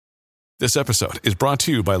This episode is brought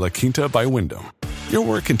to you by La Quinta by Wyndham. Your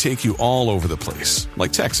work can take you all over the place,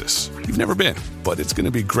 like Texas. You've never been, but it's going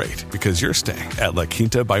to be great because you're staying at La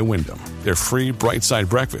Quinta by Wyndham. Their free Bright Side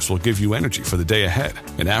breakfast will give you energy for the day ahead.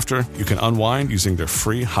 And after, you can unwind using their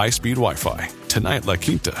free high-speed Wi-Fi. Tonight, La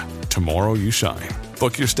Quinta. Tomorrow, you shine.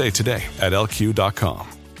 Book your stay today at lq.com.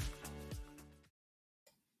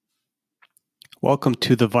 Welcome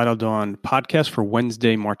to the Vital Dawn podcast for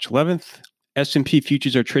Wednesday, March 11th. S&P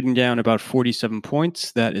futures are trading down about 47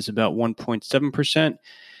 points. That is about 1.7%.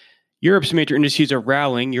 Europe's major indices are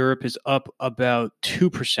rallying. Europe is up about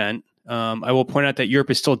 2%. I will point out that Europe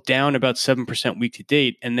is still down about 7% week to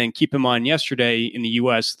date. And then keep in mind, yesterday in the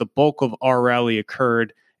U.S., the bulk of our rally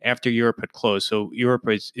occurred after Europe had closed. So Europe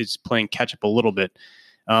is playing catch up a little bit.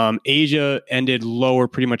 Asia ended lower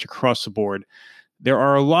pretty much across the board. There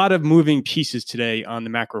are a lot of moving pieces today on the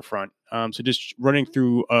macro front. So just running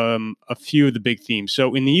through a few of the big themes.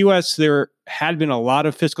 So in the U.S., there had been a lot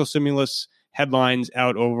of fiscal stimulus headlines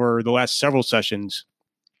out over the last several sessions.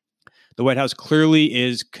 The White House clearly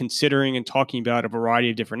is considering and talking about a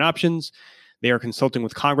variety of different options. They are consulting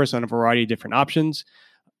with Congress on a variety of different options.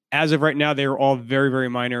 As of right now, they are all very, very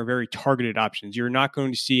minor, very targeted options. You're not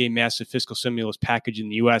going to see a massive fiscal stimulus package in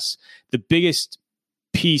the U.S. The biggest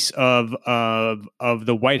piece of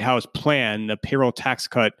the White House plan, the payroll tax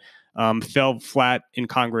cut, fell flat in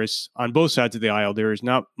Congress on both sides of the aisle. There is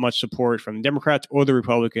not much support from the Democrats or the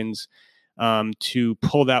Republicans to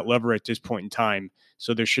pull that lever at this point in time.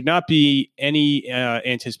 So there should not be any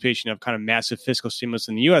anticipation of kind of massive fiscal stimulus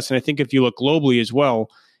in the U.S. And I think if you look globally as well,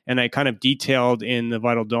 and I kind of detailed in the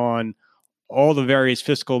Vital Dawn all the various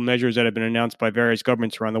fiscal measures that have been announced by various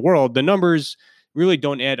governments around the world, the numbers really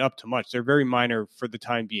don't add up to much. They're very minor for the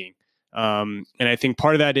time being. And I think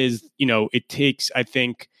part of that is, it takes, I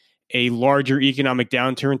think, a larger economic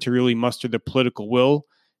downturn to really muster the political will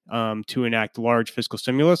to enact large fiscal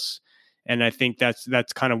stimulus. And I think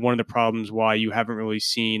that's kind of one of the problems why you haven't really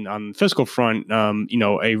seen on the fiscal front,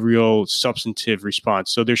 a real substantive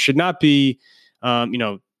response. So there should not be,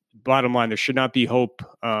 bottom line, there should not be hope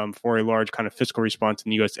for a large kind of fiscal response in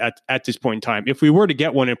the U.S. at this point in time. If we were to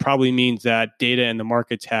get one, it probably means that data and the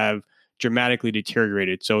markets have dramatically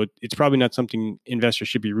deteriorated. So it's probably not something investors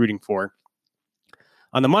should be rooting for.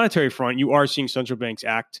 On the monetary front, you are seeing central banks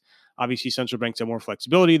act. Obviously, central banks have more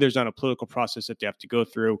flexibility. There's not a political process that they have to go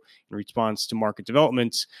through in response to market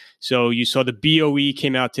developments. So you saw the BOE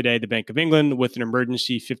came out today, the Bank of England, with an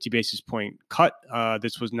emergency 50 basis point cut.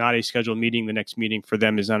 This was not a scheduled meeting. The next meeting for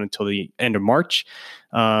them is not until the end of March.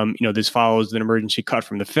 This follows an emergency cut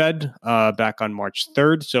from the Fed back on March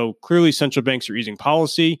 3rd. So clearly, central banks are easing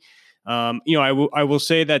policy. I will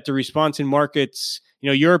say that the response in markets,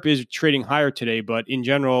 Europe is trading higher today, but in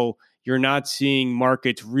general, you're not seeing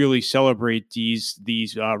markets really celebrate these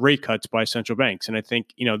rate cuts by central banks. And I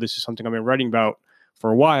think, this is something I've been writing about for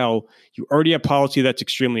a while. You already have policy that's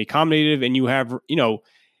extremely accommodative, and you have,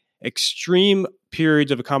 extreme periods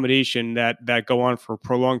of accommodation that go on for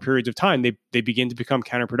prolonged periods of time. They begin to become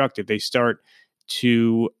counterproductive. They start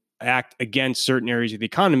to act against certain areas of the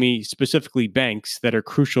economy, specifically banks that are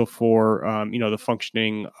crucial for, the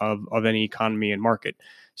functioning of any economy and market.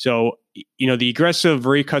 So, the aggressive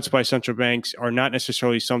rate cuts by central banks are not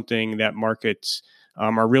necessarily something that markets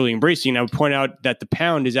are really embracing. I would point out that the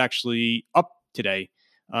pound is actually up today,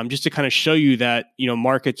 just to kind of show you that,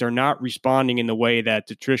 markets are not responding in the way that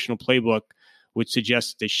the traditional playbook would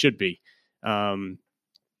suggest they should be. You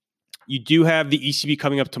do have the ECB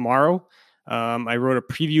coming up tomorrow. I wrote a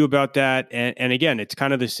preview about that. And again, it's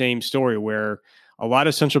kind of the same story where a lot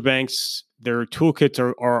of central banks, their toolkits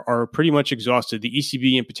are pretty much exhausted. The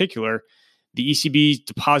ECB in particular, the ECB's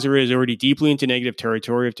deposit rate is already deeply into negative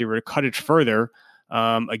territory. If they were to cut it further,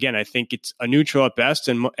 again, I think it's a neutral at best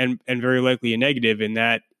and very likely a negative in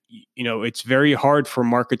that, it's very hard for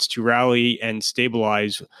markets to rally and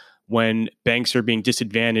stabilize when banks are being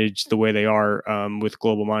disadvantaged the way they are with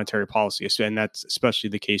global monetary policy. And that's especially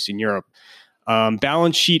the case in Europe.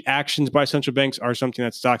 Balance sheet actions by central banks are something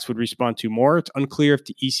that stocks would respond to more. It's unclear if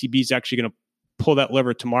the ECB is actually going to pull that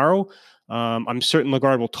lever tomorrow. I'm certain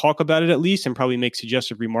Lagarde will talk about it at least and probably make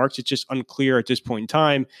suggestive remarks. It's just unclear at this point in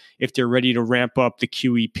time if they're ready to ramp up the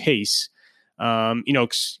QE pace.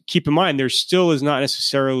 Keep in mind, there still is not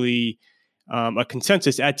necessarily a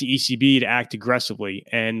consensus at the ECB to act aggressively.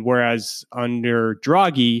 And whereas under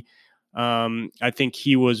Draghi, I think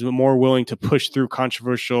he was more willing to push through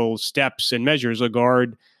controversial steps and measures.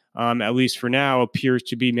 Lagarde, at least for now, appears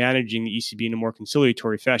to be managing the ECB in a more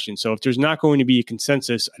conciliatory fashion. So if there's not going to be a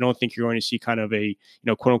consensus, I don't think you're going to see kind of a,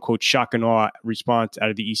 quote unquote, shock and awe response out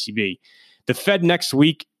of the ECB. The Fed next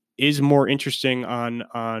week is more interesting on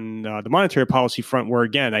the monetary policy front, where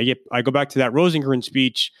again I go back to that Rosengren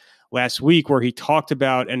speech last week where he talked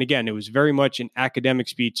about, and again it was very much an academic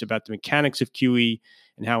speech about the mechanics of QE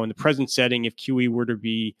and how in the present setting, if QE were to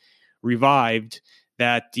be revived,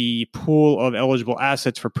 that the pool of eligible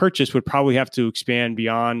assets for purchase would probably have to expand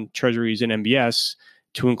beyond treasuries and MBS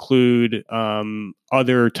to include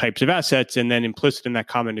other types of assets, and then implicit in that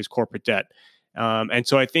comment is corporate debt. And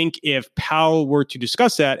so I think if Powell were to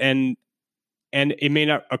discuss that, and it may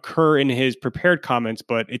not occur in his prepared comments,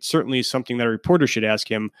 but it certainly is something that a reporter should ask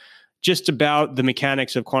him just about the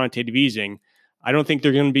mechanics of quantitative easing. I don't think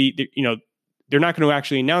they're going to be, they're not going to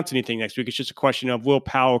actually announce anything next week. It's just a question of, will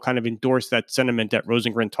Powell kind of endorse that sentiment that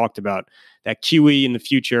Rosengren talked about, that QE in the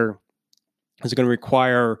future is going to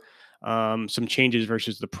require some changes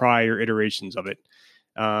versus the prior iterations of it.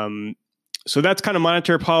 So that's kind of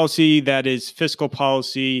monetary policy. That is fiscal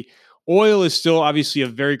policy. Oil is still obviously a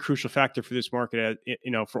very crucial factor for this market,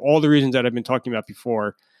 for all the reasons that I've been talking about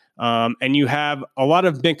before. And you have a lot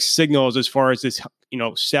of mixed signals as far as this,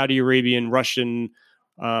 Saudi Arabian, Russian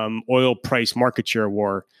oil price market share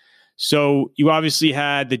war. So you obviously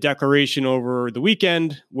had the declaration over the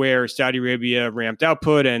weekend where Saudi Arabia ramped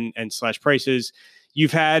output and slashed prices.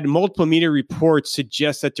 You've had multiple media reports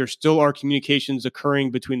suggest that there still are communications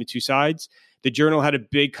occurring between the two sides. The Journal had a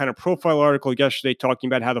big kind of profile article yesterday talking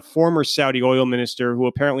about how the former Saudi oil minister, who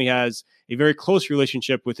apparently has a very close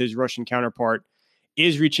relationship with his Russian counterpart,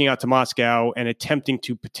 is reaching out to Moscow and attempting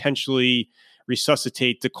to potentially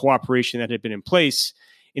resuscitate the cooperation that had been in place.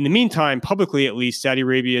 In the meantime, publicly at least, Saudi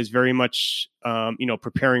Arabia is very much,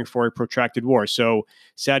 preparing for a protracted war. So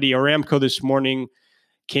Saudi Aramco this morning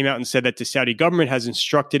came out and said that the Saudi government has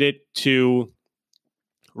instructed it to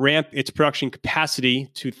ramp its production capacity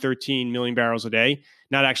to 13 million barrels a day,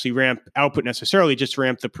 not actually ramp output necessarily, just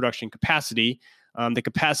ramp the production capacity. The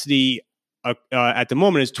capacity at the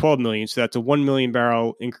moment is 12 million, so that's a 1 million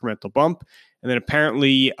barrel incremental bump. And then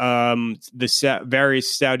apparently the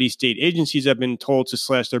various Saudi state agencies have been told to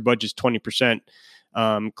slash their budgets 20%,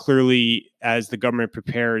 clearly as the government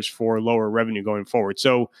prepares for lower revenue going forward.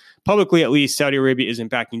 So publicly, at least, Saudi Arabia isn't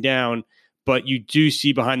backing down, but you do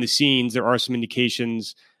see behind the scenes, there are some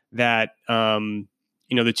indications that,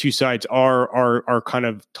 the two sides are kind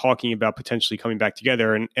of talking about potentially coming back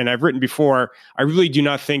together. And I've written before, I really do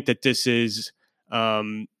not think that this is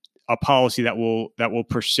a policy that will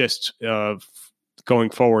persist going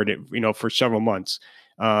forward, for several months.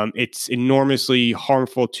 It's enormously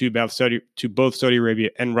harmful to both Saudi Arabia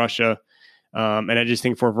and Russia. And I just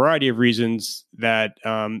think for a variety of reasons that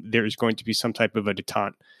there is going to be some type of a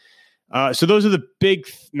detente. So those are the big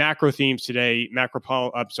macro themes today: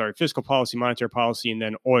 fiscal policy, monetary policy, and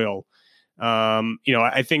then oil.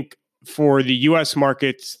 I think for the U.S.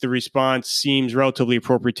 markets, the response seems relatively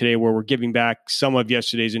appropriate today, where we're giving back some of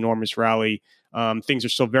yesterday's enormous rally. Things are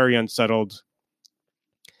still very unsettled.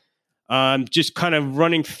 Just kind of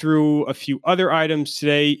running through a few other items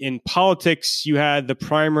today. In politics, you had the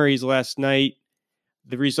primaries last night.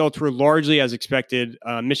 The results were largely as expected.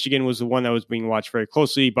 Michigan was the one that was being watched very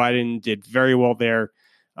closely. Biden did very well there.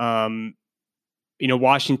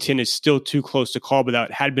 Washington is still too close to call, but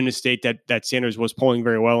that had been a state that Sanders was polling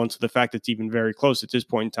very well. And so the fact that it's even very close at this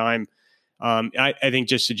point in time, I think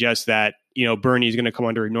just suggests that, Bernie is going to come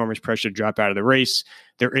under enormous pressure to drop out of the race.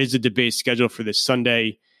 There is a debate scheduled for this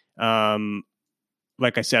Sunday.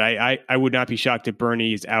 Like I said, I would not be shocked if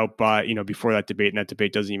Bernie is out by, before that debate, and that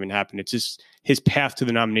debate doesn't even happen. It's just his path to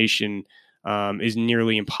the nomination is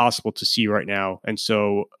nearly impossible to see right now. And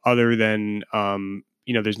so other than,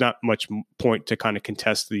 there's not much point to kind of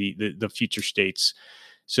contest the future states.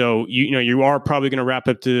 So, you are probably going to wrap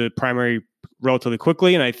up the primary relatively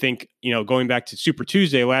quickly. And I think, going back to Super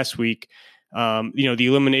Tuesday last week, the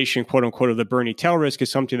elimination, quote unquote, of the Bernie tail risk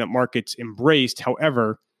is something that markets embraced.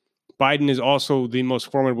 However, Biden is also the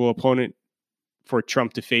most formidable opponent for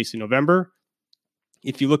Trump to face in November.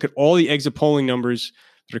 If you look at all the exit polling numbers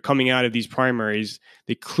that are coming out of these primaries,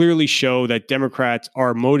 they clearly show that Democrats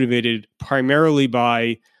are motivated primarily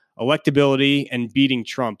by electability and beating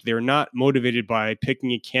Trump. They're not motivated by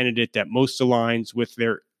picking a candidate that most aligns with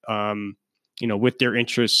their, with their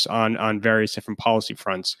interests on various different policy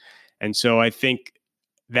fronts. And so I think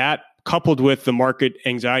that, coupled with the market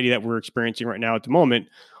anxiety that we're experiencing right now at the moment,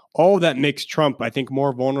 all of that makes Trump, I think,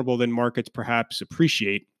 more vulnerable than markets perhaps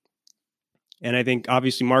appreciate. And I think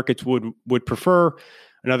obviously markets would prefer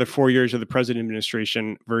another 4 years of the president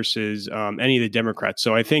administration versus any of the Democrats.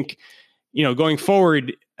 So I think, going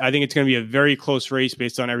forward, I think it's going to be a very close race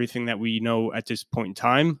based on everything that we know at this point in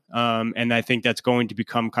time. And I think that's going to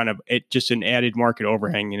become kind of just an added market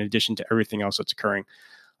overhang in addition to everything else that's occurring.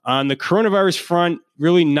 On the coronavirus front,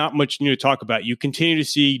 really not much new to talk about. You continue to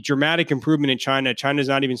see dramatic improvement in China. China is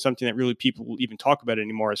not even something that really people will even talk about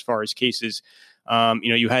anymore as far as cases.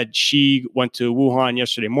 You had Xi went to Wuhan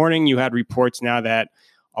yesterday morning. You had reports now that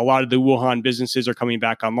a lot of the Wuhan businesses are coming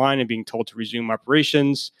back online and being told to resume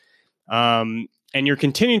operations. And you're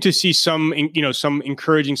continuing to see some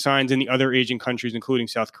encouraging signs in the other Asian countries, including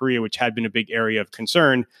South Korea, which had been a big area of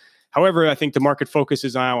concern. However, I think the market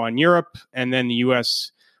focuses now on Europe and then the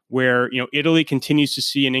U.S., where Italy continues to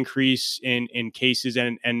see an increase in cases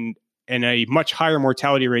and a much higher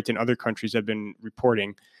mortality rate than other countries have been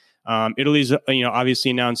reporting. Italy's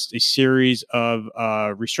obviously announced a series of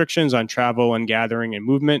restrictions on travel and gathering and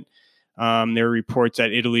movement. There are reports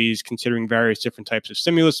that Italy is considering various different types of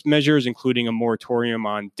stimulus measures, including a moratorium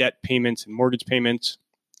on debt payments and mortgage payments.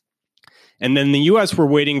 And then the U.S., we're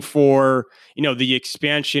waiting for the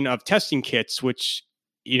expansion of testing kits, which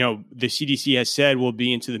the CDC has said will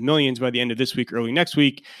be into the millions by the end of this week, early next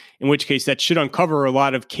week, in which case that should uncover a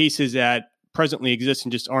lot of cases that presently exist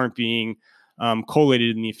and just aren't being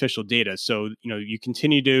collated in the official data. So, you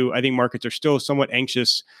continue to, I think markets are still somewhat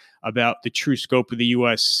anxious about the true scope of the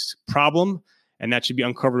U.S. problem, and that should be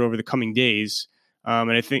uncovered over the coming days.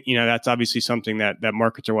 And I think, that's obviously something that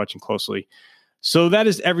markets are watching closely. So that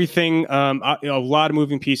is everything. A lot of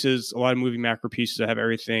moving pieces, a lot of moving macro pieces. I have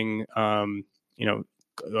everything,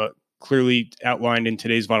 clearly outlined in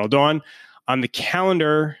today's Vital Dawn. On the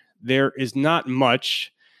calendar, there is not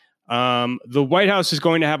much. The White House is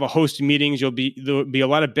going to have a host of meetings. There'll be a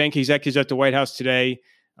lot of bank executives at the White House today.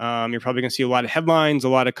 You're probably going to see a lot of headlines, a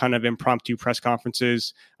lot of kind of impromptu press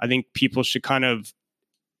conferences. I think people should kind of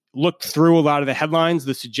look through a lot of the headlines,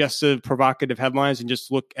 the suggestive, provocative headlines, and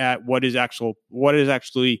just look at what is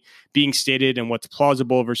actually being stated and what's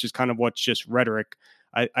plausible versus kind of what's just rhetoric.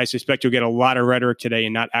 I suspect you'll get a lot of rhetoric today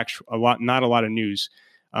and not a lot of news.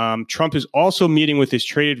 Trump is also meeting with his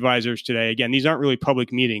trade advisors today. Again, these aren't really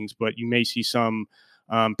public meetings, but you may see some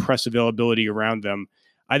press availability around them.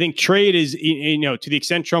 I think trade is, to the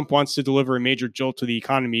extent Trump wants to deliver a major jolt to the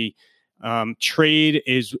economy, trade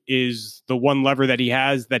is the one lever that he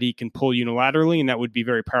has that he can pull unilaterally, and that would be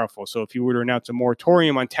very powerful. So if he were to announce a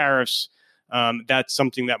moratorium on tariffs, that's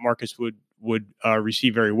something that markets would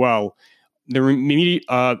receive very well. The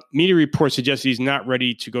media report suggests he's not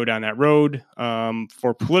ready to go down that road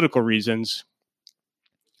for political reasons.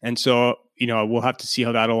 And so, we'll have to see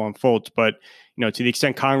how that all unfolds. But, to the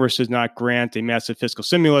extent Congress does not grant a massive fiscal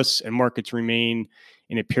stimulus and markets remain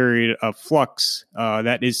in a period of flux,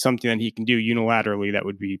 that is something that he can do unilaterally that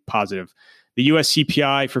would be positive. The U.S.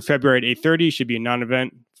 CPI for February at 8:30 should be a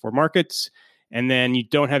non-event for markets. And then you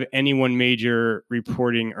don't have anyone major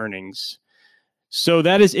reporting earnings. So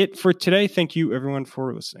that is it for today. Thank you, everyone,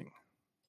 for listening.